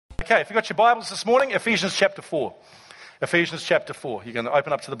Okay, if you've got your Bibles this morning, Ephesians chapter 4. Ephesians chapter 4. You're going to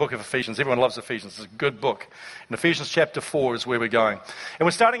open up to the book of Ephesians. Everyone loves Ephesians. It's a good book. And Ephesians chapter 4 is where we're going. And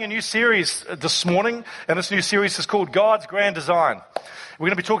we're starting a new series this morning, and this new series is called God's Grand Design. We're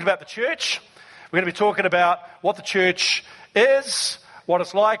going to be talking about the church. We're going to be talking about what the church is, what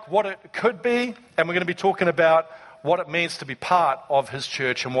it's like, what it could be, and we're going to be talking about what it means to be part of His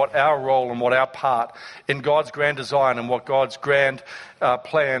church and what our role and what our part in God's grand design and what God's grand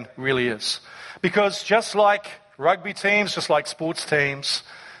plan really is. Because just like rugby teams, just like sports teams,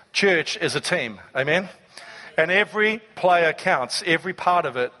 church is a team. Amen? And every player counts. Every part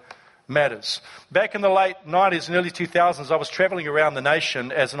of it matters. Back in the late 90s and early 2000s, I was traveling around the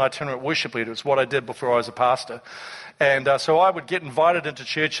nation as an itinerant worship leader. It's what I did before I was a pastor. And so I would get invited into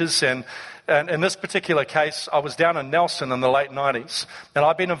churches, and in this particular case, I was down in Nelson in the late 90s. And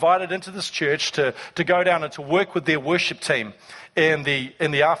I'd been invited into this church to go down and to work with their worship team in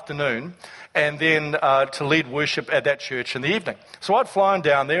the afternoon, and then to lead worship at that church in the evening. So I'd flown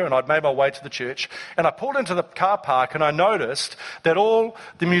down there and I'd made my way to the church, and I pulled into the car park and I noticed that all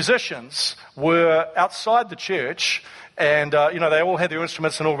the musicians were outside the church, and they all had their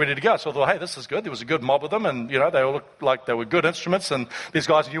instruments and all ready to go. So I thought, hey, this is good. There was a good mob of them, and they all looked like they were good instruments, and these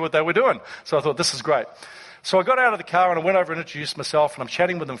guys knew what they were doing. So I thought, this is great. So I got out of the car and I went over and introduced myself, and I'm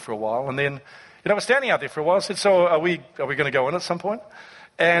chatting with them for a while, and then we're standing out there for a while. I said, so are we going to go in at some point?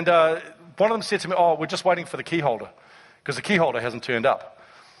 And one of them said to me, we're just waiting for the key holder, because the key holder hasn't turned up.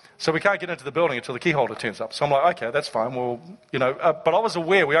 So we can't get into the building until the key holder turns up. So I'm like, okay, that's fine. Well, but I was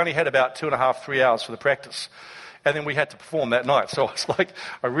aware we only had about 2.5, 3 hours for the practice. And then we had to perform that night. So I was like,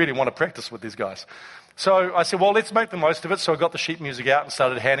 I really want to practice with these guys. So I said, well, let's make the most of it. So I got the sheet music out and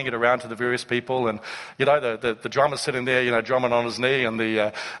started handing it around to the various people. And, the drummer's sitting there, drumming on his knee. And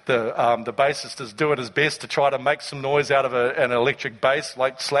the bassist is doing his best to try to make some noise out of an electric bass,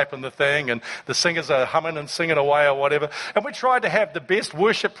 like slapping the thing. And the singers are humming and singing away or whatever. And we tried to have the best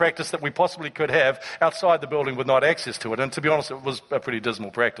worship practice that we possibly could have outside the building with not access to it. And to be honest, it was a pretty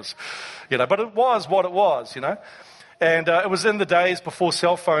dismal practice. But it was what it was, And it was in the days before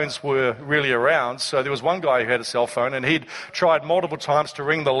cell phones were really around. So there was one guy who had a cell phone, and he'd tried multiple times to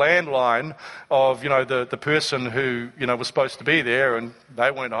ring the landline of, the person who, was supposed to be there, and they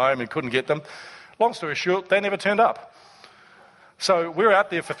went home and couldn't get them. Long story short, they never turned up. So we were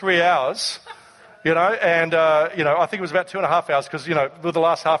out there for 3 hours, and, I think it was about 2.5 hours because, with the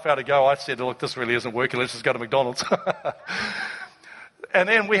last half hour to go, I said, look, this really isn't working. Let's just go to McDonald's. And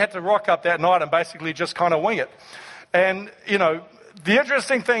then we had to rock up that night and basically just kind of wing it. And, the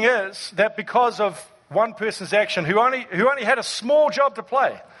interesting thing is that because of one person's action who only had a small job to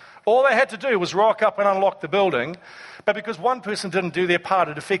play, all they had to do was rock up and unlock the building, but because one person didn't do their part,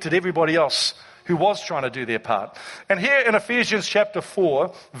 it affected everybody else who was trying to do their part. And here in Ephesians chapter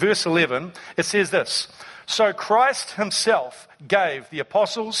 4, verse 11, it says this: so Christ himself gave the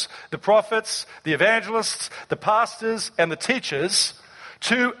apostles, the prophets, the evangelists, the pastors, and the teachers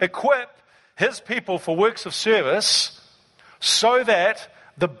to equip His people for works of service, so that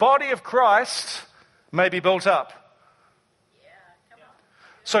the body of Christ may be built up.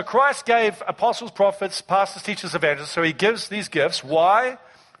 So Christ gave apostles, prophets, pastors, teachers, evangelists. So He gives these gifts. Why?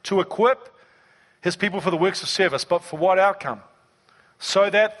 To equip His people for the works of service. But for what outcome? So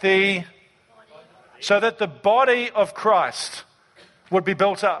that the body of Christ would be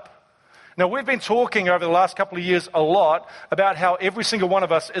built up. Now, we've been talking over the last couple of years a lot about how every single one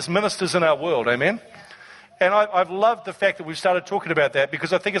of us is ministers in our world, amen? And I've loved the fact that we've started talking about that,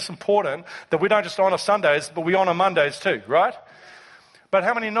 because I think it's important that we don't just honour Sundays, but we honour Mondays too, right? But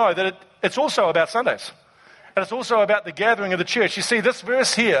how many know that it's also about Sundays? And it's also about the gathering of the church. You see, this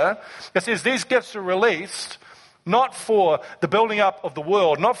verse here, it says these gifts are released not for the building up of the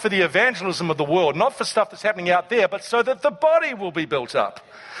world, not for the evangelism of the world, not for stuff that's happening out there, but so that the body will be built up.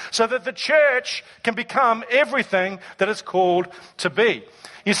 So that the church can become everything that it's called to be.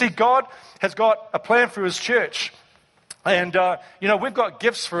 You see, God has got a plan for His church. And, we've got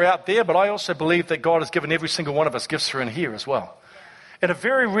gifts for out there, but I also believe that God has given every single one of us gifts for in here as well. In a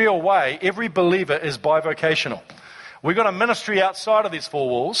very real way, every believer is bivocational. We've got a ministry outside of these four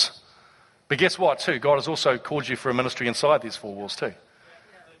walls, but guess what too? God has also called you for a ministry inside these four walls too.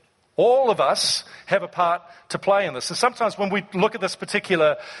 All of us have a part to play in this. And sometimes when we look at this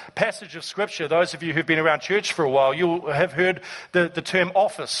particular passage of Scripture, those of you who've been around church for a while, you'll have heard the term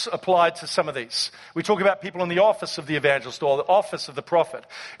office applied to some of these. We talk about people in the office of the evangelist or the office of the prophet.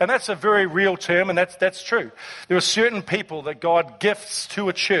 And that's a very real term, and that's true. There are certain people that God gifts to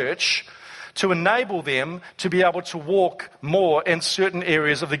a church to enable them to be able to walk more in certain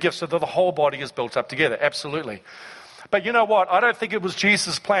areas of the gift so that the whole body is built up together. Absolutely. But you know what? I don't think it was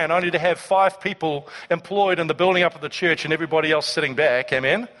Jesus' plan only to have 5 people employed in the building up of the church and everybody else sitting back.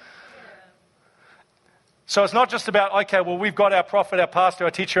 Amen? So it's not just about, okay, well, we've got our prophet, our pastor,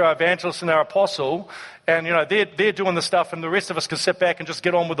 our teacher, our evangelist, and our apostle, and, they're doing the stuff, and the rest of us can sit back and just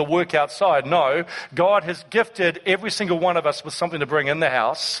get on with the work outside. No, God has gifted every single one of us with something to bring in the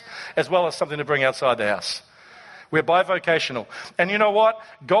house, as well as something to bring outside the house. We're bivocational. And you know what?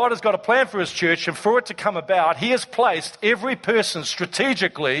 God has got a plan for his church, and for it to come about, he has placed every person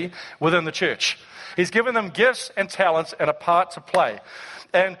strategically within the church. He's given them gifts and talents and a part to play.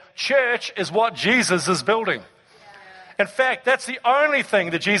 And church is what Jesus is building. In fact, that's the only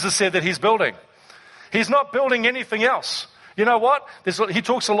thing that Jesus said that he's building. He's not building anything else. You know what? He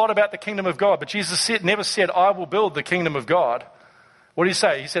talks a lot about the kingdom of God, but Jesus never said, I will build the kingdom of God. What did he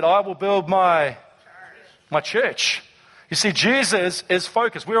say? He said, I will build my church. You see, Jesus is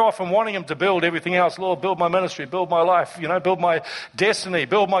focused. We're often wanting him to build everything else. Lord, build my ministry, build my life, build my destiny,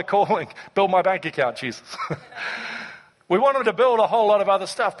 build my calling, build my bank account, Jesus. We want him to build a whole lot of other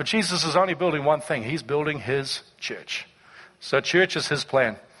stuff, but Jesus is only building one thing. He's building his church. So church is his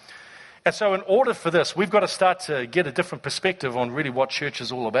plan. And so in order for this, we've got to start to get a different perspective on really what church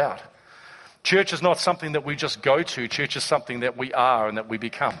is all about. Church is not something that we just go to. Church is something that we are and that we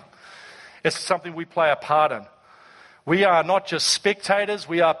become. It's something we play a part in. We are not just spectators,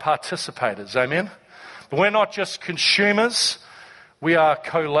 we are participators. Amen? But we're not just consumers, we are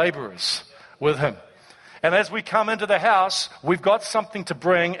co-laborers with him. And as we come into the house, we've got something to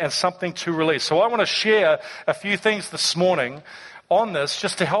bring and something to release. So I want to share a few things this morning on this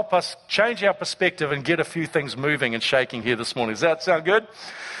just to help us change our perspective and get a few things moving and shaking here this morning. Does that sound good?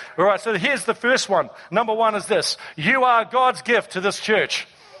 All right, so here's the first one. Number one is this. You are God's gift to this church.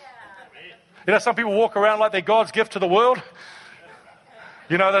 Some people walk around like they're God's gift to the world.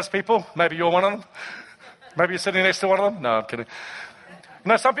 You know those people? Maybe you're one of them. Maybe you're sitting next to one of them. No, I'm kidding.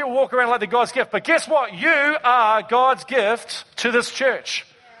 Some people walk around like they're God's gift. But guess what? You are God's gift to this church.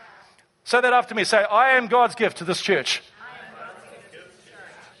 Say that after me. Say, I am God's gift to this church.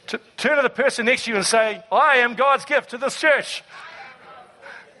 Turn to the person next to you and say, I am God's gift to this church.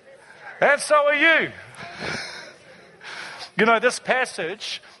 And so are you. This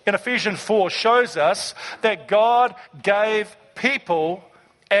passage in Ephesians 4 shows us that God gave people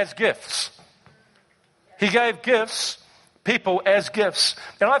as gifts. He gave people as gifts.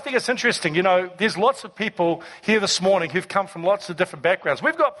 And I think it's interesting, there's lots of people here this morning who've come from lots of different backgrounds.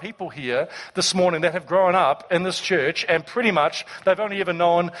 We've got people here this morning that have grown up in this church and pretty much they've only ever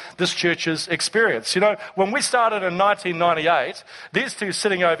known this church's experience. When we started in 1998, these two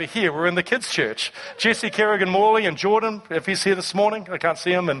sitting over here were in the kids' church. Jesse Kerrigan-Morley and Jordan, if he's here this morning, I can't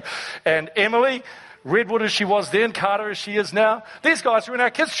see him, and Emily, Redwood as she was then, Carter as she is now. These guys are in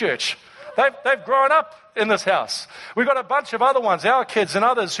our kids' church. They've grown up in this house. We've got a bunch of other ones, our kids and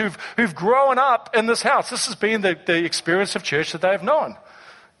others who've grown up in this house. This has been the experience of church that they've known.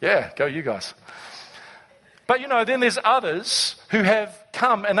 Yeah, go you guys. But then there's others who have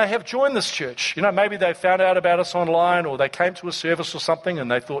come and they have joined this church. Maybe they found out about us online or they came to a service or something and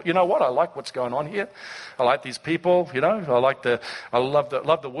they thought, what, I like what's going on here. I like these people, I love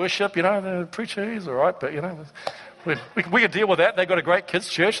the worship, the preacher, he's all right, but we can deal with that. They've got a great kids'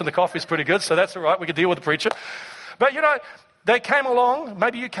 church and the coffee's pretty good, so that's all right. We can deal with the preacher. But, they came along,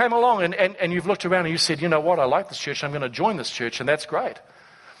 maybe you came along and you've looked around and you said, what, I like this church, I'm going to join this church, and that's great.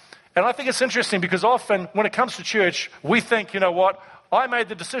 And I think it's interesting because often when it comes to church, we think, what, I made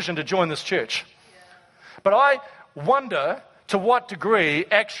the decision to join this church. But I wonder to what degree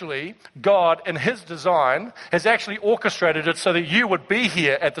actually God in his design has actually orchestrated it so that you would be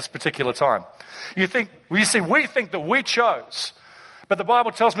here at this particular time. We think that we chose, but the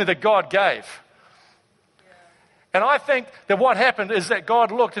Bible tells me that God gave. And I think that what happened is that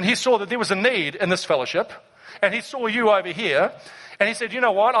God looked and he saw that there was a need in this fellowship, and he saw you over here, and he said,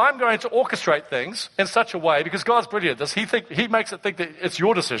 what, I'm going to orchestrate things in such a way, because God's brilliant at this. He makes it think that it's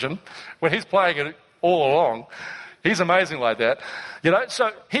your decision when he's playing it all along. He's amazing like that.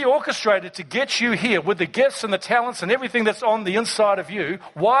 So he orchestrated to get you here with the gifts and the talents and everything that's on the inside of you.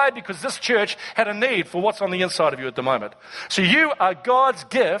 Why? Because this church had a need for what's on the inside of you at the moment. So you are God's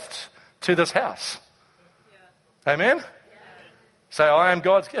gift to this house. Yeah. Amen? Yeah. Say, I am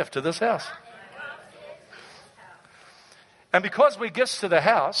God's gift to this house. And because we're gifts to the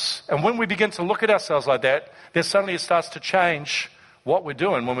house, and when we begin to look at ourselves like that, then suddenly it starts to change what we're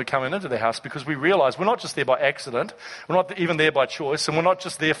doing when we're coming into the house, because we realize we're not just there by accident, we're not even there by choice, and we're not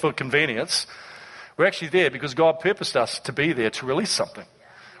just there for convenience. We're actually there because God purposed us to be there to release something.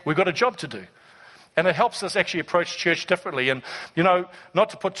 We've got a job to do. And it helps us actually approach church differently. And, not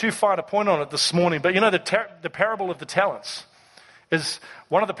to put too fine a point on it this morning, but the parable of the talents is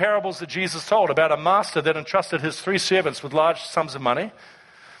one of the parables that Jesus told about a master that entrusted his 3 servants with large sums of money.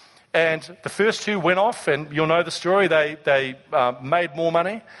 And the first 2 went off, and you'll know the story. They made more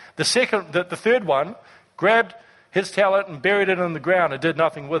money. The third one grabbed his talent and buried it in the ground and did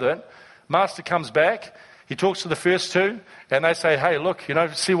nothing with it. Master comes back. He talks to the first 2, and they say, hey, look,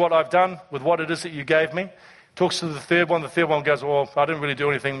 see what I've done with what it is that you gave me? Talks to the third one. The third one goes, well, I didn't really do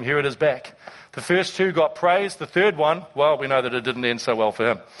anything. Here it is back. The first 2 got praise. The third one, well, we know that it didn't end so well for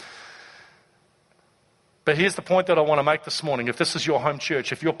him. But here's the point that I want to make this morning. If this is your home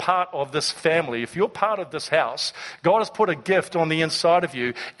church, if you're part of this family, if you're part of this house, God has put a gift on the inside of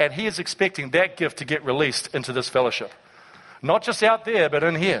you, and he is expecting that gift to get released into this fellowship. Not just out there, but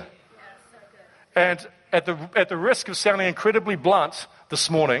in here. And at the risk of sounding incredibly blunt this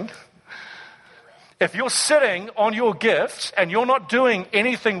morning, if you're sitting on your gift and you're not doing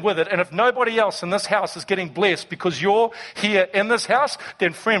anything with it, and if nobody else in this house is getting blessed because you're here in this house,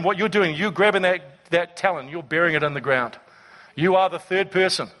 then friend, what you're doing, you're grabbing that talent, you're burying it in the ground. You are the third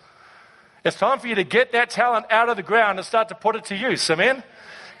person. It's time for you to get that talent out of the ground and start to put it to use, amen?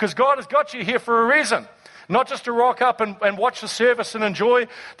 Because God has got you here for a reason. Not just to rock up and watch the service and enjoy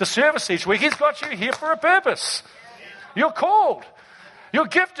the service each week. He's got you here for a purpose. You're called. You're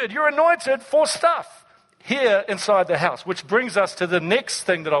gifted. You're anointed for stuff here inside the house. Which brings us to the next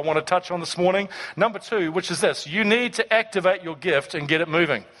thing that I want to touch on this morning. Number 2, which is this. You need to activate your gift and get it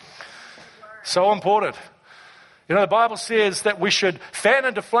moving. So important. The Bible says that we should fan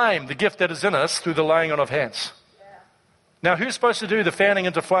into flame the gift that is in us through the laying on of hands. Now, who's supposed to do the fanning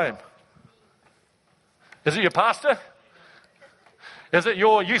into flame? Is it your pastor? Is it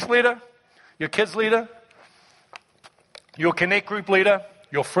your youth leader? Your kids leader? Your connect group leader?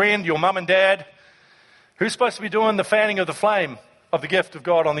 Your friend? Your mum and dad? Who's supposed to be doing the fanning of the flame of the gift of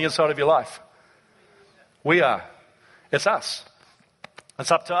God on the inside of your life? We are. It's us. It's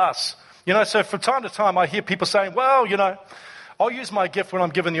up to us. So from time to time I hear people saying, well, I'll use my gift when I'm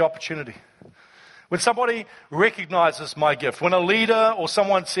given the opportunity. When somebody recognizes my gift, when a leader or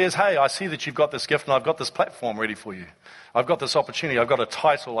someone says, hey, I see that you've got this gift and I've got this platform ready for you. I've got this opportunity. I've got a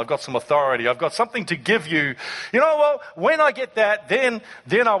title. I've got some authority. I've got something to give you. Well, when I get that, then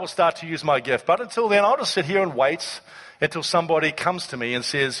I will start to use my gift. But until then, I'll just sit here and wait until somebody comes to me and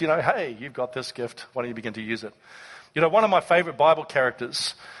says, hey, you've got this gift. Why don't you begin to use it? One of my favorite Bible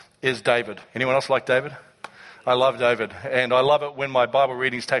characters is David. Anyone else like David? I love David, and I love it when my Bible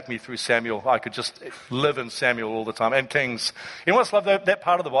readings take me through Samuel. I could just live in Samuel all the time, and Kings. Anyone else love that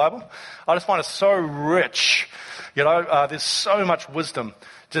part of the Bible? I just find it so rich. There's so much wisdom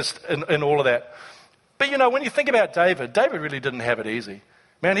just in all of that. But when you think about David really didn't have it easy.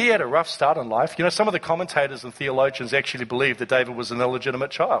 Man, he had a rough start in life. Some of the commentators and theologians actually believe that David was an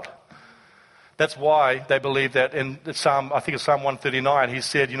illegitimate child. That's why they believe that in Psalm 139, he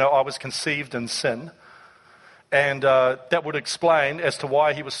said, I was conceived in sin. And that would explain as to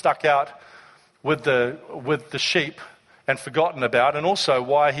why he was stuck out with the sheep and forgotten about, and also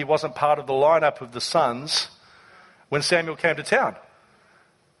why he wasn't part of the lineup of the sons when Samuel came to town.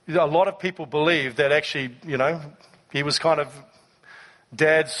 A lot of people believe that actually, he was kind of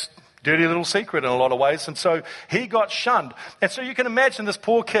dad's dirty little secret in a lot of ways, and so he got shunned. And so you can imagine this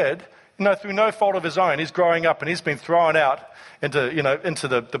poor kid, through no fault of his own, he's growing up and he's been thrown out into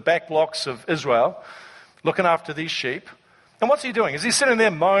the back blocks of Israel, looking after these sheep. And what's he doing? Is he sitting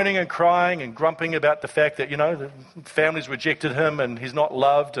there moaning and crying and grumping about the fact that, the family's rejected him and he's not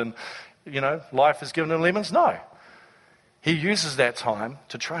loved and, life has given him lemons? No. He uses that time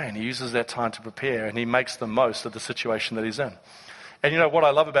to train. He uses that time to prepare, and he makes the most of the situation that he's in. And what I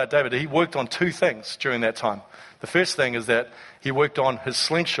love about David, he worked on 2 things during that time. The first thing is that he worked on his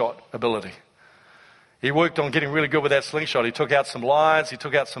slingshot ability. He worked on getting really good with that slingshot. He took out some lions, he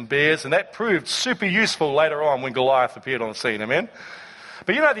took out some bears, and that proved super useful later on when Goliath appeared on the scene, amen?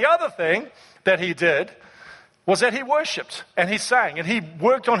 But the other thing that he did was that he worshipped, and he sang, and he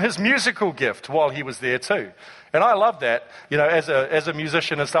worked on his musical gift while he was there too. And I love that, as a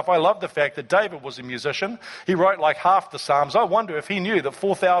musician and stuff. I love the fact that David was a musician. He wrote like half the Psalms. I wonder if he knew that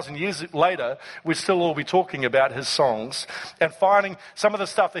 4,000 years later, we'd still all be talking about his songs and finding some of the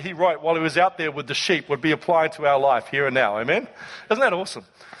stuff that he wrote while he was out there with the sheep would be applied to our life here and now. Amen? Isn't that awesome?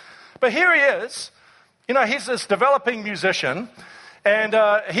 But here he is. He's this developing musician,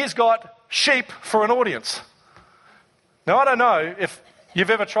 and he's got sheep for an audience. Now, I don't know if you've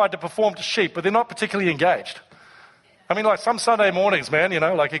ever tried to perform to sheep, but they're not particularly engaged. Like some Sunday mornings, man,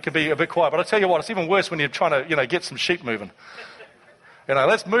 it can be a bit quiet. But I tell you what, it's even worse when you're trying to, get some sheep moving.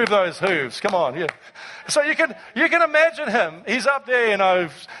 Let's move those hooves. Come on, yeah. So you can imagine him. He's up there,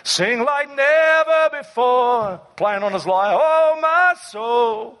 sing like never before, playing on his lyre. Oh, my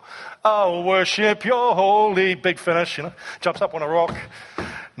soul, I'll worship your holy. Big finish, jumps up on a rock.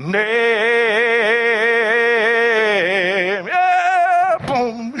 Name, yeah,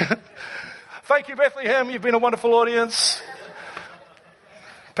 boom. Thank you, Bethlehem. You've been a wonderful audience.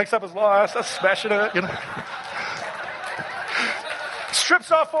 Picks up his lyre, starts smashing it,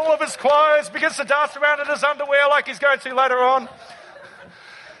 Strips off all of his clothes, begins to dance around in his underwear like he's going to later on.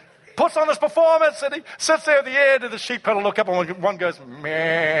 Puts on this performance, and he sits there at the end, and the sheep kind of look up, and one goes,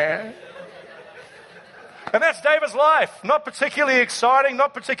 meh. And that's David's life. Not particularly exciting,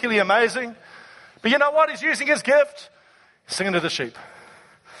 not particularly amazing. But you know what? He's using his gift. He's singing to the sheep.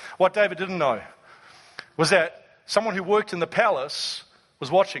 What David didn't know was that someone who worked in the palace was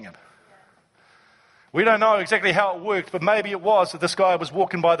watching him. We don't know exactly how it worked, but maybe it was that this guy was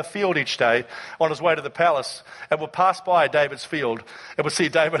walking by the field each day on his way to the palace and would pass by David's field and would see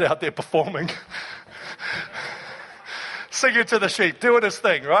David out there performing, singing to the sheep, doing his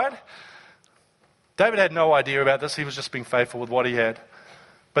thing, right? David had no idea about this. He was just being faithful with what he had.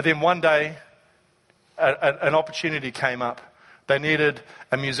 But then one day, an opportunity came up. They needed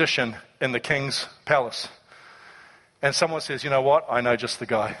a musician in the king's palace. And someone says, you know what? I know just the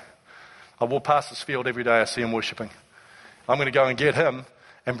guy. I walk past this field every day. I see him worshiping. I'm going to go and get him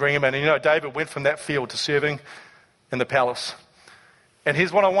and bring him in. And David went from that field to serving in the palace. And here's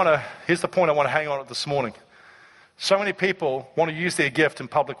the point I want to hang on at this morning. So many people want to use their gift in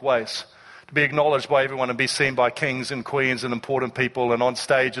public ways, to be acknowledged by everyone and be seen by kings and queens and important people and on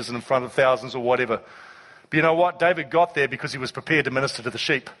stages and in front of thousands or whatever. But you know what? David got there because he was prepared to minister to the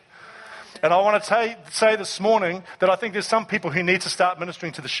sheep. And I want to say this morning that I think there's some people who need to start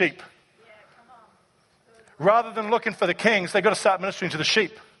ministering to the sheep. Rather than looking for the kings, they've got to start ministering to the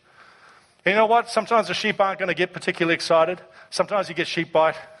sheep. And you know what? Sometimes the sheep aren't going to get particularly excited. Sometimes you get sheep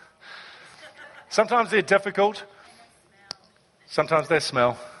bite. Sometimes they're difficult. Sometimes they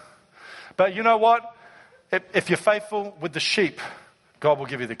smell. But you know what? If you're faithful with the sheep, God will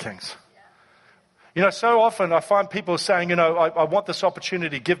give you the kings. So often I find people saying, I want this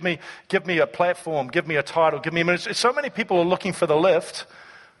opportunity. Give me a platform. Give me a title. Give me a ministry. So many people are looking for the lift,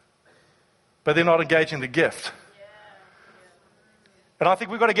 but they're not engaging the gift. And I think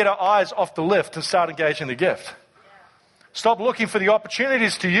we've got to get our eyes off the lift and start engaging the gift. Stop looking for the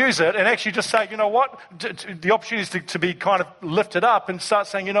opportunities to use it and actually just say, you know what, the opportunities to be kind of lifted up and start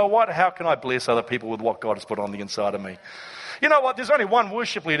saying, you know what, how can I bless other people with what God has put on the inside of me? You know what, there's only one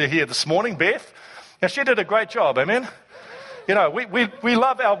worship leader here this morning, Beth. And she did a great job, amen? We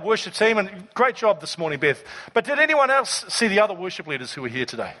love our worship team, and great job this morning, Beth. But did anyone else see the other worship leaders who were here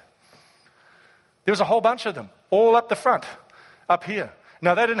today? There was a whole bunch of them, all up the front, up here.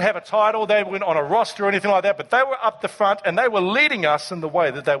 Now, they didn't have a title, they weren't on a roster or anything like that, but they were up the front and they were leading us in the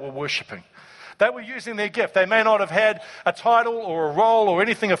way that they were worshiping. They were using their gift. They may not have had a title or a role or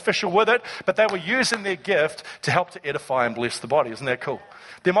anything official with it, but they were using their gift to help to edify and bless the body. Isn't that cool?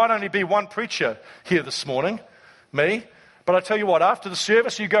 There might only be one preacher here this morning, me, but I tell you what, after the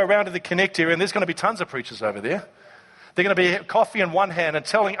service, you go around to the Connect area and there's going to be tons of preachers over there. They're going to be coffee in one hand and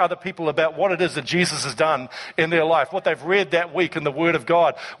telling other people about what it is that Jesus has done in their life, what they've read that week in the Word of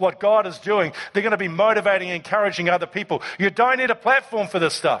God, what God is doing. They're going to be motivating and encouraging other people. You don't need a platform for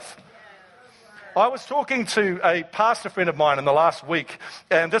this stuff. I was talking to a pastor friend of mine in the last week,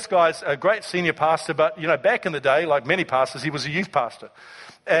 and this guy's a great senior pastor, but, back in the day, like many pastors, he was a youth pastor.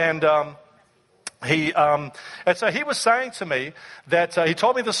 And so he was saying to me that he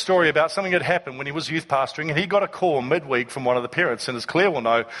told me this story about something that happened when he was youth pastoring, and he got a call midweek from one of the parents. And as Claire will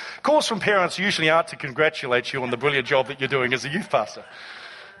know, calls from parents usually aren't to congratulate you on the brilliant job that you're doing as a youth pastor.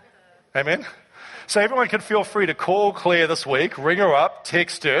 Amen? So everyone can feel free to call Claire this week, ring her up,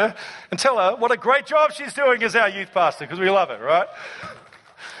 text her, and tell her what a great job she's doing as our youth pastor, because we love it, right?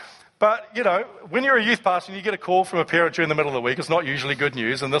 But, when you're a youth pastor and you get a call from a parent during the middle of the week, it's not usually good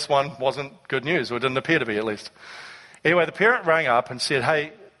news, and this one wasn't good news, or it didn't appear to be at least. Anyway, the parent rang up and said,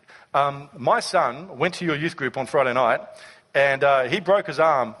 hey, my son went to your youth group on Friday night, and he broke his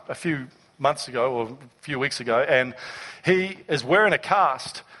arm a few months ago, or a few weeks ago, and he is wearing a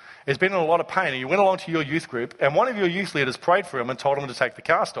cast. He's been in a lot of pain, and he went along to your youth group, and one of your youth leaders prayed for him and told him to take the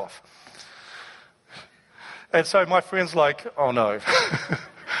cast off. And so my friend's like, oh no.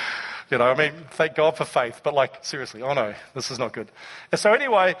 I mean, thank God for faith, but like, seriously, oh no, this is not good. And so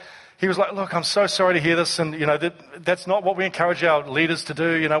anyway, he was like, look, I'm so sorry to hear this, and, that's not what we encourage our leaders to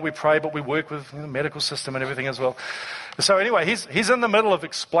do. We pray, but we work with the medical system and everything as well. So anyway, he's in the middle of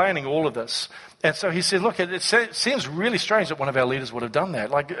explaining all of this. And so he said, look, it seems really strange that one of our leaders would have done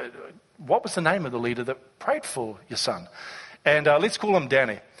that. Like, what was the name of the leader that prayed for your son? And let's call him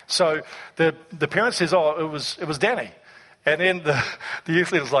Danny. So the parent says, oh, it was Danny. And then the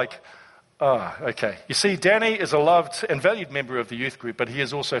youth leader's like, oh, okay. You see, Danny is a loved and valued member of the youth group, but he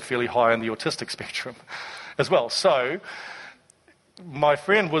is also fairly high on the autistic spectrum as well. So my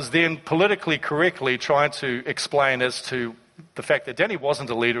friend was then politically correctly trying to explain as to the fact that Danny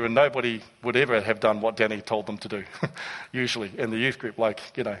wasn't a leader and nobody would ever have done what Danny told them to do, usually in the youth group. Like,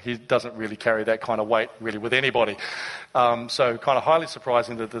 he doesn't really carry that kind of weight really with anybody. So kind of highly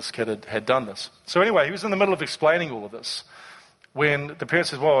surprising that this kid had done this. So anyway, he was in the middle of explaining all of this when the parent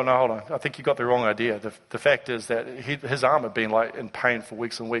says, well, no, hold on, I think you got the wrong idea. The fact is that his arm had been like in pain for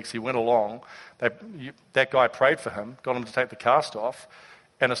weeks and weeks. He went along. That guy prayed for him, got him to take the cast off,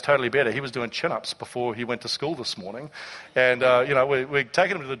 and it's totally better. He was doing chin-ups before he went to school this morning. And, we're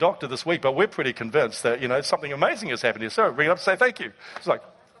taking him to the doctor this week, but we're pretty convinced that, something amazing has happened here. So bring it up and say thank you. He's like,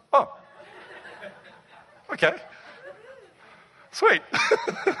 oh, okay. Sweet.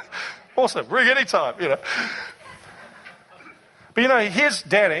 Awesome. Ring anytime, But, here's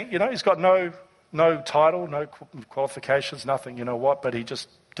Danny. He's got no title, no qualifications, nothing, but he just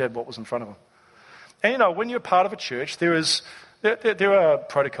did what was in front of him. And, when you're part of a church, there are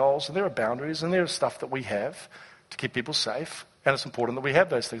protocols and there are boundaries and there is stuff that we have to keep people safe. And it's important that we have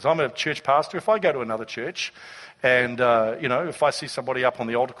those things. I'm a church pastor. If I go to another church and, if I see somebody up on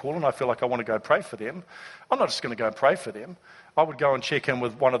the altar call and I feel like I want to go pray for them, I'm not just going to go and pray for them. I would go and check in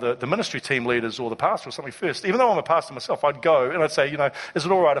with one of the ministry team leaders or the pastor or something first. Even though I'm a pastor myself, I'd go and I'd say, is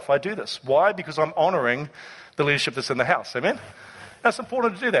it all right if I do this? Why? Because I'm honoring the leadership that's in the house. Amen? That's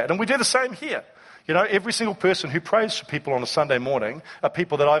important to do that. And we do the same here. Every single person who prays for people on a Sunday morning are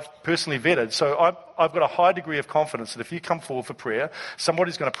people that I've personally vetted. So I've got a high degree of confidence that if you come forward for prayer,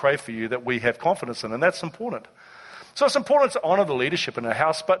 somebody's going to pray for you that we have confidence in, and that's important. So it's important to honor the leadership in the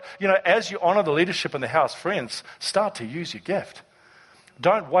house, but, as you honor the leadership in the house, friends, start to use your gift.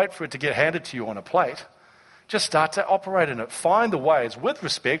 Don't wait for it to get handed to you on a plate. Just start to operate in it. Find the ways, with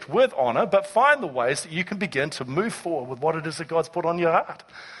respect, with honor, but find the ways that you can begin to move forward with what it is that God's put on your heart.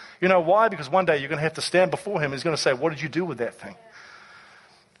 Why? Because one day you're going to have to stand before him. He's going to say, what did you do with that thing?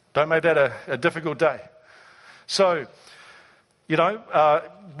 Don't make that a difficult day. So,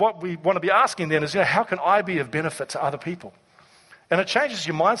 what we want to be asking then is, how can I be of benefit to other people? And it changes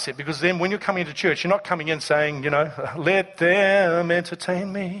your mindset, because then when you're coming into church, you're not coming in saying, let them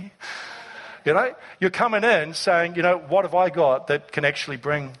entertain me. You're coming in saying, what have I got that can actually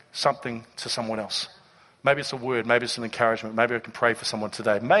bring something to someone else? Maybe it's a word, maybe it's an encouragement, maybe I can pray for someone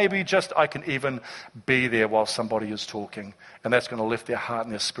today. Maybe just I can even be there while somebody is talking, and that's going to lift their heart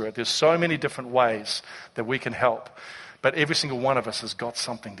and their spirit. There's so many different ways that we can help, but every single one of us has got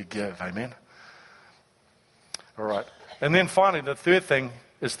something to give, amen? All right. And then finally, the third thing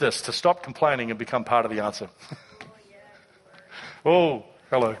is this, to stop complaining and become part of the answer. Oh,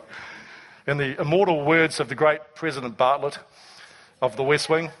 hello. In the immortal words of the great President Bartlett of the West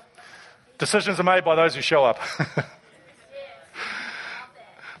Wing, decisions are made by those who show up.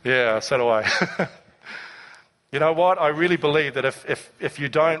 Yeah, so do I. You know what? I really believe that if you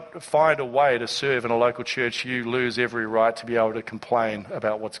don't find a way to serve in a local church, you lose every right to be able to complain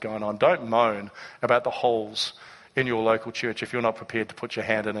about what's going on. Don't moan about the holes in your local church if you're not prepared to put your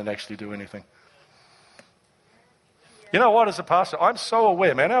hand in and actually do anything. You know what? As a pastor, I'm so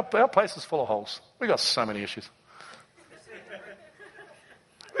aware, man, our place is full of holes. We got so many issues.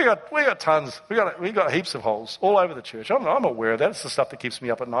 We got tons. We got heaps of holes all over the church. I'm aware of that. It's the stuff that keeps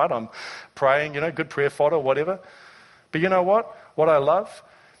me up at night. I'm praying, good prayer fodder, whatever. But you know what? What I love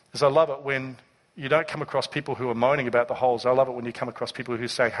is I love it when you don't come across people who are moaning about the holes. I love it when you come across people who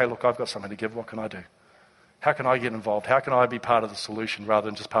say, hey, look, I've got something to give. What can I do? How can I get involved? How can I be part of the solution rather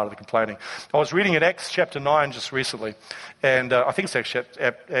than just part of the complaining? I was reading in Acts chapter 9 just recently, and I think it's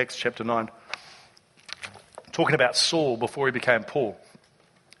Acts chapter 9, talking about Saul before he became Paul.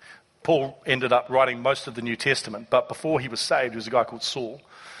 Paul ended up writing most of the New Testament, but before he was saved, there was a guy called Saul,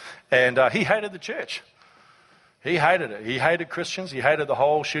 and he hated the church. He hated it. He hated Christians. He hated the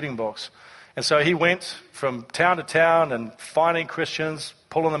whole shooting box. And so he went from town to town and finding Christians,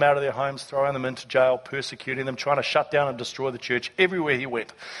 pulling them out of their homes, throwing them into jail, persecuting them, trying to shut down and destroy the church everywhere he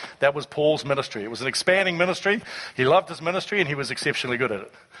went. That was Paul's ministry. It was an expanding ministry. He loved his ministry, and he was exceptionally good at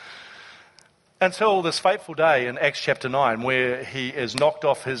it. until this fateful day in Acts chapter 9 where he is knocked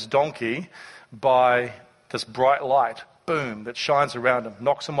off his donkey by this bright light, boom, that shines around him,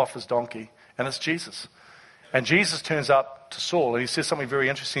 knocks him off his donkey, and it's Jesus. And Jesus turns up to Saul, and he says something very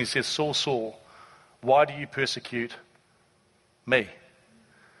interesting. He says, Saul, Saul, why do you persecute me?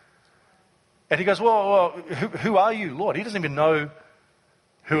 And he goes, well, who are you, Lord? He doesn't even know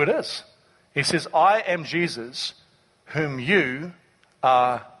who it is. He says, I am Jesus, whom you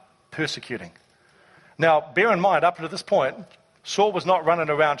are persecuting. Now, bear in mind, up to this point, Saul was not running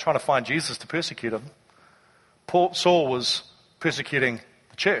around trying to find Jesus to persecute him. Saul was persecuting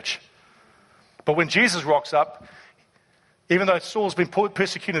the church. But when Jesus rocks up, even though Saul's been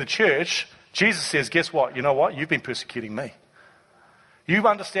persecuting the church, Jesus says, guess what? You know what? You've been persecuting me. You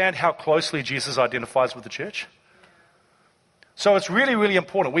understand how closely Jesus identifies with the church? So it's really, really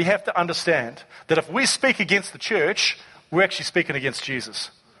important. We have to understand that if we speak against the church, we're actually speaking against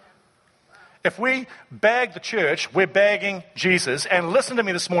Jesus. If we bag the church, we're bagging Jesus. And listen to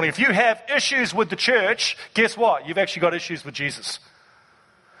me this morning. If you have issues with the church, guess what? You've actually got issues with Jesus.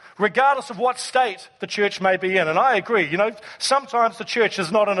 Regardless of what state the church may be in. And I agree, sometimes the church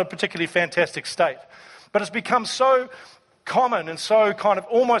is not in a particularly fantastic state. But it's become so common and so kind of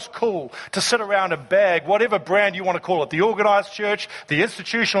almost cool to sit around and bag whatever brand you want to call it. The organized church, the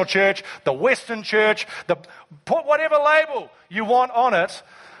institutional church, the Western church, put whatever label you want on it.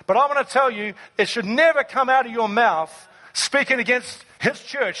 But I'm going to tell you, it should never come out of your mouth speaking against his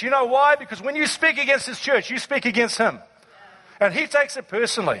church. You know why? Because when you speak against his church, you speak against him. And he takes it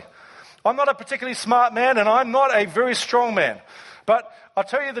personally. I'm not a particularly smart man, and I'm not a very strong man. But I'll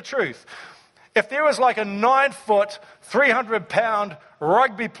tell you the truth. If there was like a 9-foot, 300-pound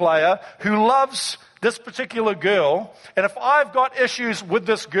rugby player who loves this particular girl, and if I've got issues with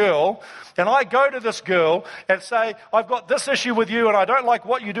this girl, and I go to this girl and say, I've got this issue with you, and I don't like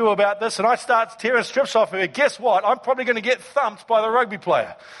what you do about this, and I start tearing strips off her, guess what? I'm probably going to get thumped by the rugby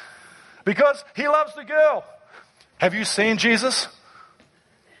player. Because he loves the girl. Have you seen Jesus?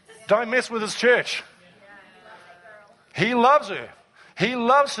 Don't mess with his church. He loves her. He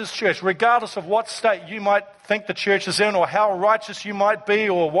loves his church, regardless of what state you might think the church is in or how righteous you might be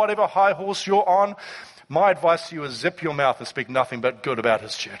or whatever high horse you're on. My advice to you is zip your mouth and speak nothing but good about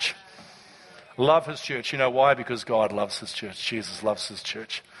his church. Love his church. You know why? Because God loves his church. Jesus loves his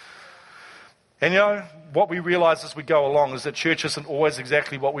church. And what we realize as we go along is that church isn't always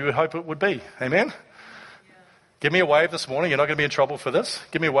exactly what we would hope it would be. Amen? Give me a wave this morning. You're not going to be in trouble for this.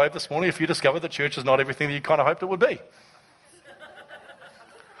 Give me a wave this morning if you discover that church is not everything that you kind of hoped it would be.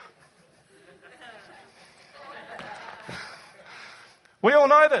 We all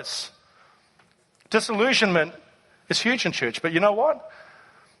know this. Disillusionment is huge in church. But you know what?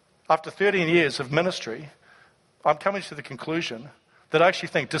 After 13 years of ministry, I'm coming to the conclusion that I actually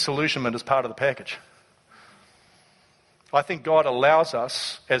think disillusionment is part of the package. I think God allows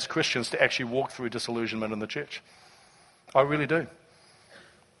us as Christians to actually walk through disillusionment in the church. I really do.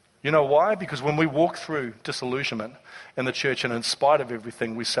 You know why? Because when we walk through disillusionment in the church and in spite of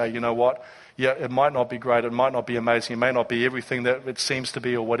everything, we say, you know what? Yeah, it might not be great. It might not be amazing. It may not be everything that it seems to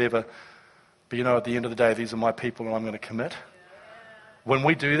be or whatever. But at the end of the day, these are my people and I'm going to commit. When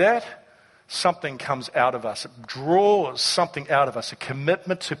we do that, something comes out of us. It draws something out of us, a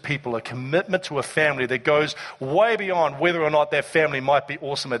commitment to people, a commitment to a family that goes way beyond whether or not that family might be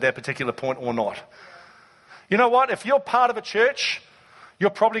awesome at that particular point or not. You know what? If you're part of a church, you're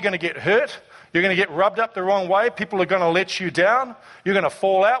probably going to get hurt. You're going to get rubbed up the wrong way. People are going to let you down. You're going to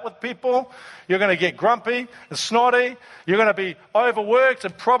fall out with people. You're going to get grumpy and snotty. You're going to be overworked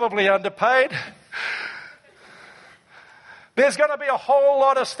and probably underpaid. There's going to be a whole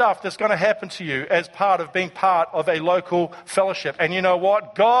lot of stuff that's going to happen to you as part of being part of a local fellowship. And you know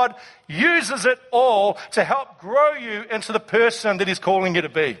what? God uses it all to help grow you into the person that he's calling you to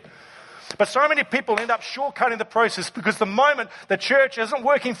be. But so many people end up shortcutting the process because the moment the church isn't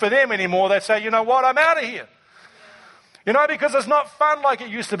working for them anymore, they say, you know what? I'm out of here. Because it's not fun like it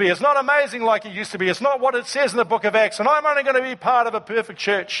used to be. It's not amazing like it used to be. It's not what it says in the book of Acts. And I'm only going to be part of a perfect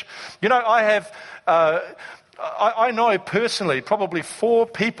church. I know personally probably 4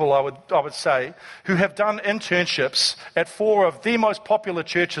 people, I would say, who have done internships at 4 of the most popular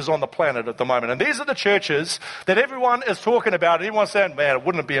churches on the planet at the moment. And these are the churches that everyone is talking about. And everyone's saying, man,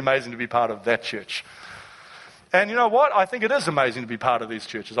 wouldn't it be amazing to be part of that church? And you know what? I think it is amazing to be part of these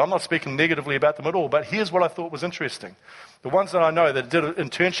churches. I'm not speaking negatively about them at all, but here's what I thought was interesting. The ones that I know that did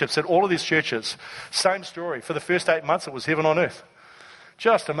internships at all of these churches, same story. For the first 8 months, it was heaven on earth.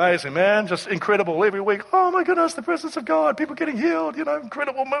 Just amazing, man. Just incredible every week. Oh my goodness, the presence of God. People getting healed,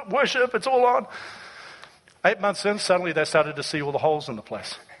 incredible worship. It's all on. 8 months in, suddenly they started to see all the holes in the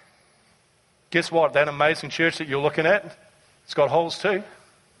place. Guess what? That amazing church that you're looking at, it's got holes too.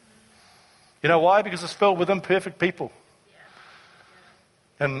 You know why? Because it's filled with imperfect people.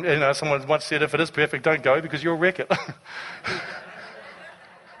 And, someone once said, if it is perfect, don't go because you'll wreck it.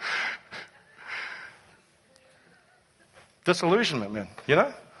 Disillusionment, man,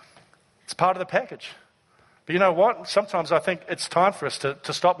 It's part of the package. But you know what? Sometimes I think it's time for us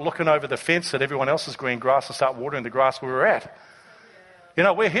to stop looking over the fence at everyone else's green grass and start watering the grass where we're at.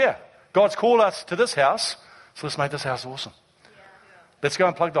 We're here. God's called us to this house, so let's make this house awesome. Let's go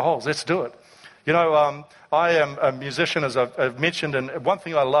and plug the holes. Let's do it. I am a musician, as I've mentioned, and one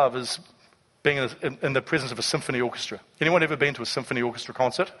thing I love is being in the presence of a symphony orchestra. Anyone ever been to a symphony orchestra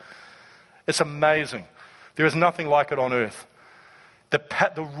concert? It's amazing. There is nothing like it on earth.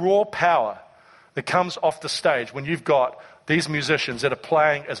 The raw power that comes off the stage when you've got these musicians that are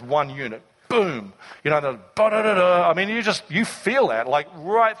playing as one unit. Boom. I mean, you feel that like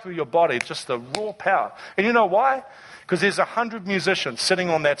right through your body, just the raw power. And you know why? Because there's 100 musicians sitting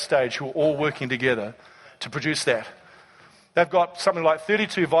on that stage who are all working together to produce that. They've got something like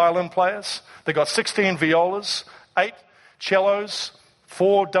 32 violin players. They've got 16 violas, 8 cellos,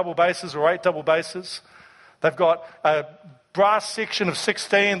 4 double basses or 8 double basses. They've got a brass section of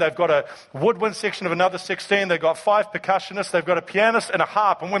 16. They've got a woodwind section of another 16. They've got 5 percussionists. They've got a pianist and a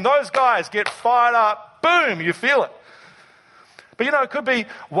harp. And when those guys get fired up, boom, you feel it. But it could be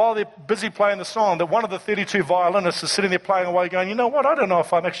while they're busy playing the song that one of the 32 violinists is sitting there playing away going, you know what, I don't know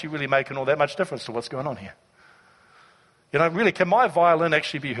if I'm actually really making all that much difference to what's going on here. Really, can my violin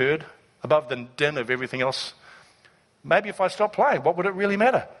actually be heard above the din of everything else? Maybe if I stop playing, what would it really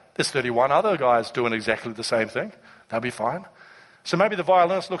matter? There's 31 other guys doing exactly the same thing. They'll be fine. So maybe the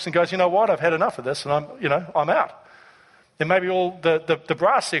violinist looks and goes, you know what, I've had enough of this and I'm out. Then maybe all the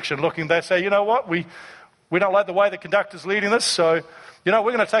brass section looking, they say, you know what, we don't like the way the conductor's leading this, so, we're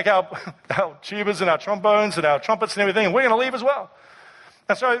going to take our tubas and our trombones and our trumpets and everything, and we're going to leave as well.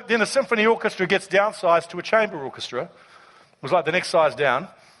 And so then the symphony orchestra gets downsized to a chamber orchestra. It was like the next size down.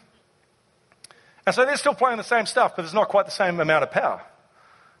 And so they're still playing the same stuff, but there's not quite the same amount of power.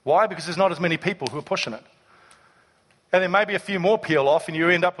 Why? Because there's not as many people who are pushing it. And then maybe a few more peel off and you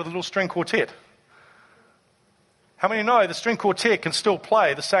end up with a little string quartet. How many know the string quartet can still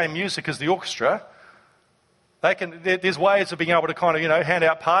play the same music as the orchestra? There's ways of being able to kind of, hand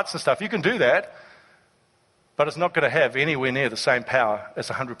out parts and stuff. You can do that, but it's not going to have anywhere near the same power as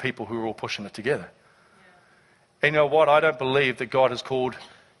 100 people who are all pushing it together. Yeah. And you know what? I don't believe that God has called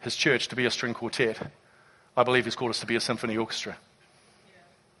his church to be a string quartet. I believe he's called us to be a symphony orchestra.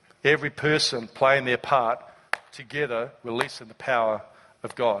 Yeah. Every person playing their part together, releasing the power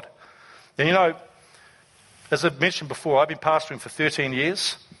of God. And as I've mentioned before, I've been pastoring for 13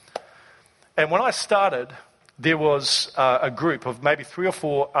 years. And when I started, there was a group of maybe 3 or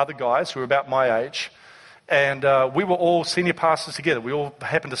 4 other guys who were about my age. And we were all senior pastors together. We all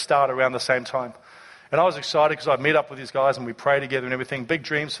happened to start around the same time. And I was excited because I'd met up with these guys and we prayed together and everything. Big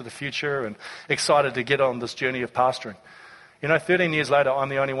dreams for the future and excited to get on this journey of pastoring. 13 years later, I'm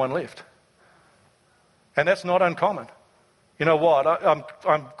the only one left. And that's not uncommon. You know what?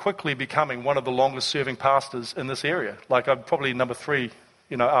 I'm quickly becoming one of the longest serving pastors in this area. Like I'm probably number 3,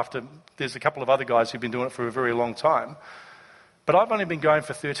 after there's a couple of other guys who've been doing it for a very long time. But I've only been going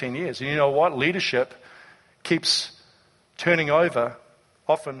for 13 years. And you know what? Leadership keeps turning over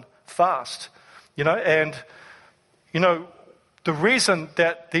often fast. And the reason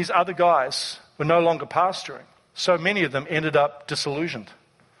that these other guys were no longer pastoring, so many of them ended up disillusioned.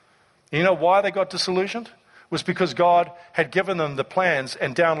 You know why they got disillusioned? It was because God had given them the plans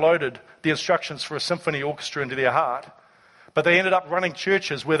and downloaded the instructions for a symphony orchestra into their heart. But they ended up running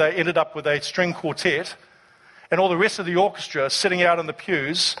churches where they ended up with a string quartet and all the rest of the orchestra sitting out in the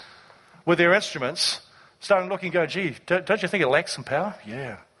pews with their instruments, starting looking and going, gee, don't you think it lacks some power?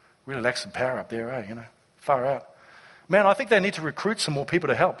 Yeah, really lacks some power up there, far out. Man, I think they need to recruit some more people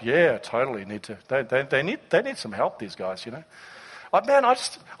to help. Yeah, totally need to. They need some help, these guys, I'm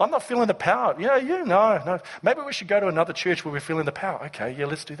not feeling the power. No. Maybe we should go to another church where we're feeling the power. Okay, yeah,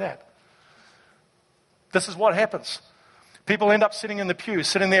 let's do that. This is what happens. People end up sitting in the pew,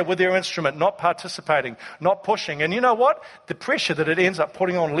 sitting there with their instrument, not participating, not pushing. And you know what? The pressure that it ends up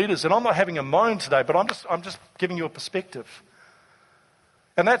putting on leaders, and I'm not having a moan today, but I'm just giving you a perspective.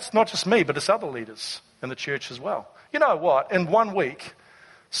 And that's not just me, but it's other leaders in the church as well. You know what? In 1 week,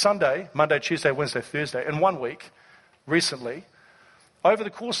 Sunday, Monday, Tuesday, Wednesday, Thursday, in 1 week, recently, over the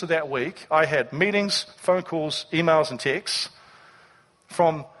course of that week, I had meetings, phone calls, emails and texts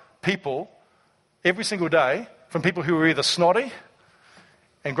from people every single day, from people who were either snotty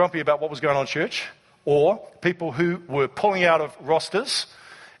and grumpy about what was going on in church, or people who were pulling out of rosters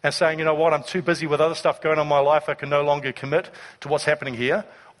and saying, you know what, I'm too busy with other stuff going on in my life, I can no longer commit to what's happening here.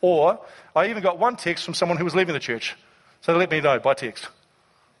 Or I even got one text from someone who was leaving the church. So they let me know by text.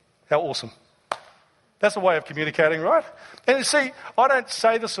 How awesome. That's a way of communicating, right? And you see, I don't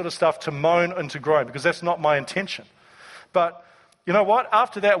say this sort of stuff to moan and to groan, because that's not my intention. But you know what?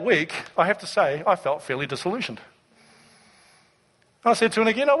 After that week, I have to say, I felt fairly disillusioned. I said to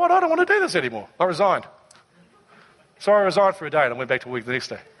him, you know what? I don't want to do this anymore. I resigned. So I resigned for a day and I went back to work the next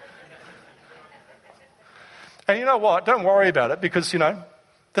day. And you know what? Don't worry about it, because,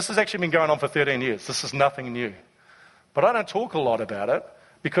 this has actually been going on for 13 years. This is nothing new. But I don't talk a lot about it,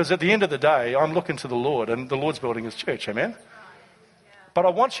 because at the end of the day, I'm looking to the Lord, and the Lord's building his church, amen? But I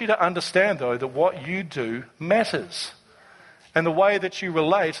want you to understand, though, that what you do matters. And the way that you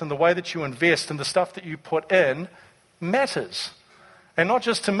relate and the way that you invest and the stuff that you put in matters. And not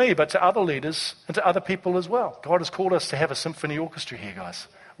just to me, but to other leaders and to other people as well. God has called us to have a symphony orchestra here, guys.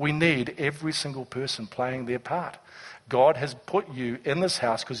 We need every single person playing their part. God has put you in this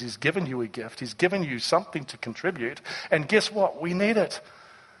house because he's given you a gift. He's given you something to contribute. And guess what? We need it.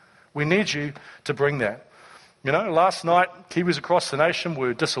 We need you to bring that. Last night, Kiwis across the nation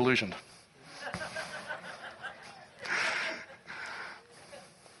were disillusioned.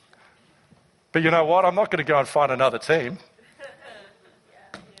 But you know what? I'm not going to go and find another team.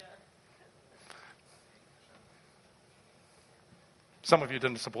 Some of you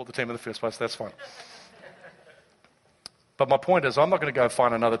didn't support the team in the first place. That's fine. But my point is, I'm not going to go and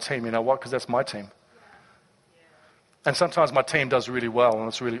find another team. You know what? Because that's my team. And sometimes my team does really well, and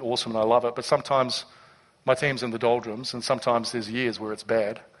it's really awesome, and I love it. But sometimes my team's in the doldrums, and sometimes there's years where it's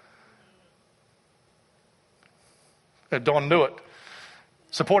bad. Don knew it.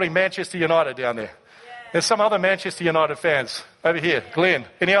 Supporting Manchester United down there. There's some other Manchester United fans over here. Glenn,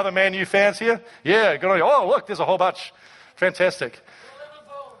 any other Man U fans here? Yeah, good on you. Oh, look, there's a whole bunch. Fantastic.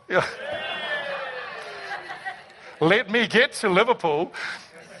 Yeah. Let me get to Liverpool.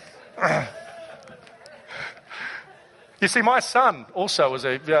 You see, my son also is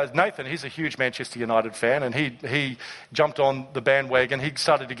Nathan, he's a huge Manchester United fan, and he jumped on the bandwagon. He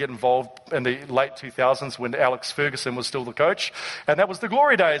started to get involved in the late 2000s when Alex Ferguson was still the coach, and that was the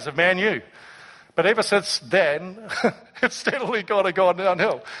glory days of Man U. But ever since then, it's steadily gone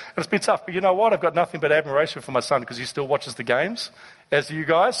downhill. And it's been tough. But you know what? I've got nothing but admiration for my son, because he still watches the games. As do you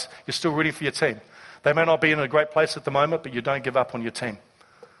guys, you're still rooting for your team. They may not be in a great place at the moment, but you don't give up on your team.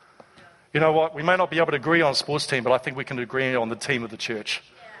 You know what? We may not be able to agree on a sports team, but I think we can agree on the team of the church.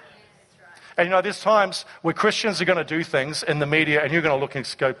 And there's times where Christians are going to do things in the media, and you're going to look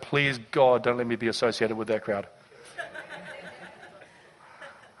and go, please, God, don't let me be associated with that crowd.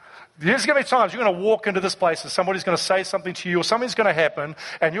 There's going to be times you're going to walk into this place and somebody's going to say something to you, or something's going to happen,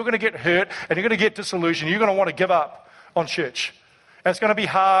 and you're going to get hurt, and you're going to get disillusioned. You're going to want to give up on church. And it's going to be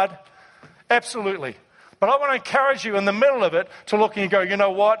hard. Absolutely. But I want to encourage you in the middle of it to look and go, you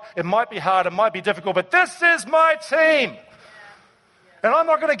know what? It might be hard, it might be difficult, but this is my team. And I'm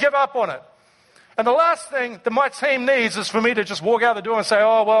not going to give up on it. And the last thing that my team needs is for me to just walk out the door and say,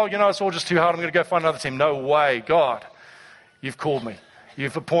 oh, well, it's all just too hard. I'm going to go find another team. No way. God, you've called me.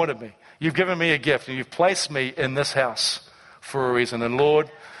 You've appointed me. You've given me a gift, and you've placed me in this house for a reason. And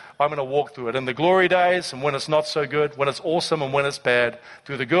Lord, I'm going to walk through it in the glory days and when it's not so good, when it's awesome and when it's bad,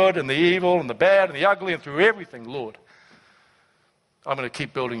 through the good and the evil and the bad and the ugly and through everything, Lord. I'm going to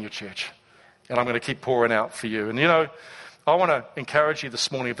keep building your church, and I'm going to keep pouring out for you. And I want to encourage you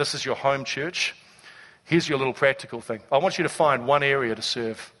this morning, if this is your home church, here's your little practical thing. I want you to find one area to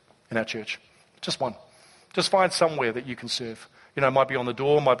serve in our church. Just one. Just find somewhere that you can serve. It might be on the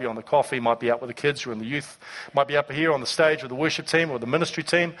door, might be on the coffee, might be out with the kids or in the youth, might be up here on the stage with the worship team or the ministry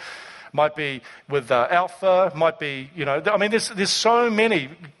team, might be with Alpha, might be, there's so many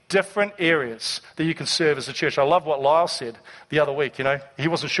different areas that you can serve as a church. I love what Lyle said the other week, He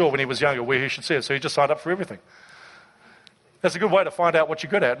wasn't sure when he was younger where he should serve, so he just signed up for everything. That's a good way to find out what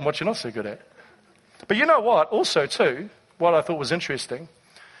you're good at and what you're not so good at. But you know what? Also, too, what I thought was interesting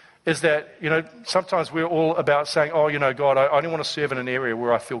is that, sometimes we're all about saying, oh, God, I only want to serve in an area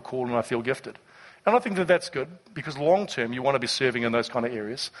where I feel called and I feel gifted. And I think that that's good, because long term you want to be serving in those kind of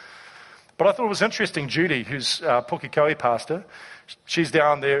areas. But I thought it was interesting, Judy, who's Pukekohe pastor, she's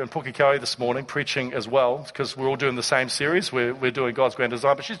down there in Pukekohe this morning preaching as well, because we're all doing the same series. We're doing God's Grand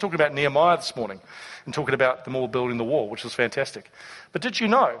Design. But she's talking about Nehemiah this morning and talking about them all building the wall, which was fantastic. But did you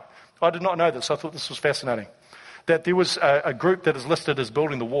know, I did not know this, I thought this was fascinating, that there was a group that is listed as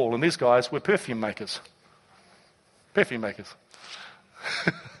building the wall, and these guys were perfume makers. Perfume makers.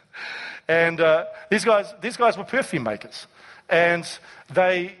 And these guys were perfume makers. But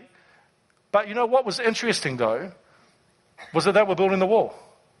you know what was interesting, though, was that they were building the wall.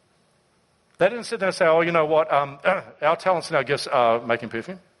 They didn't sit there and say, oh, you know what, our talents and our gifts are making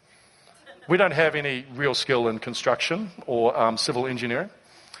perfume. We don't have any real skill in construction or civil engineering.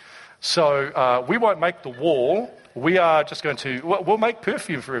 So we won't make the wall. We are just going to, we'll make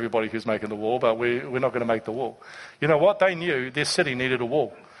perfume for everybody who's making the wall, but we're not going to make the wall. You know what? They knew their city needed a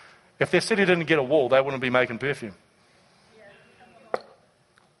wall. If their city didn't get a wall, they wouldn't be making perfume.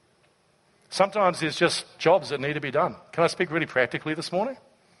 Sometimes there's just jobs that need to be done. Can I speak really practically this morning?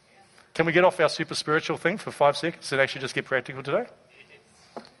 Can we get off our super spiritual thing for 5 seconds and actually just get practical today?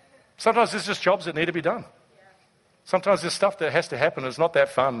 Sometimes there's just jobs that need to be done. Sometimes there's stuff that has to happen. It's not that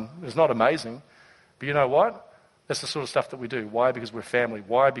fun. It's not amazing. But you know what? That's the sort of stuff that we do. Why? Because we're family.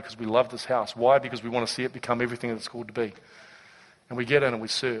 Why? Because we love this house. Why? Because we want to see it become everything that it's called to be. And we get in and we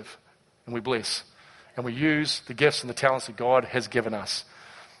serve and we bless. And we use the gifts and the talents that God has given us.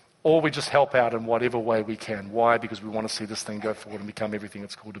 Or we just help out in whatever way we can. Why? Because we want to see this thing go forward and become everything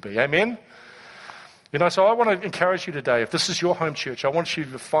it's called to be. Amen? You know, so I want to encourage you today, if this is your home church, I want you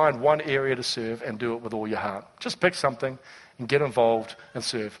to find one area to serve and do it with all your heart. Just pick something and get involved and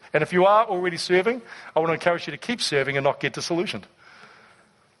serve. And if you are already serving, I want to encourage you to keep serving and not get disillusioned.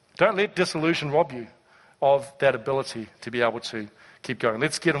 Don't let disillusion rob you of that ability to be able to keep going.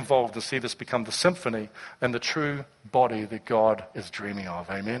 Let's get involved and see this become the symphony and the true body that God is dreaming of.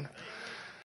 Amen?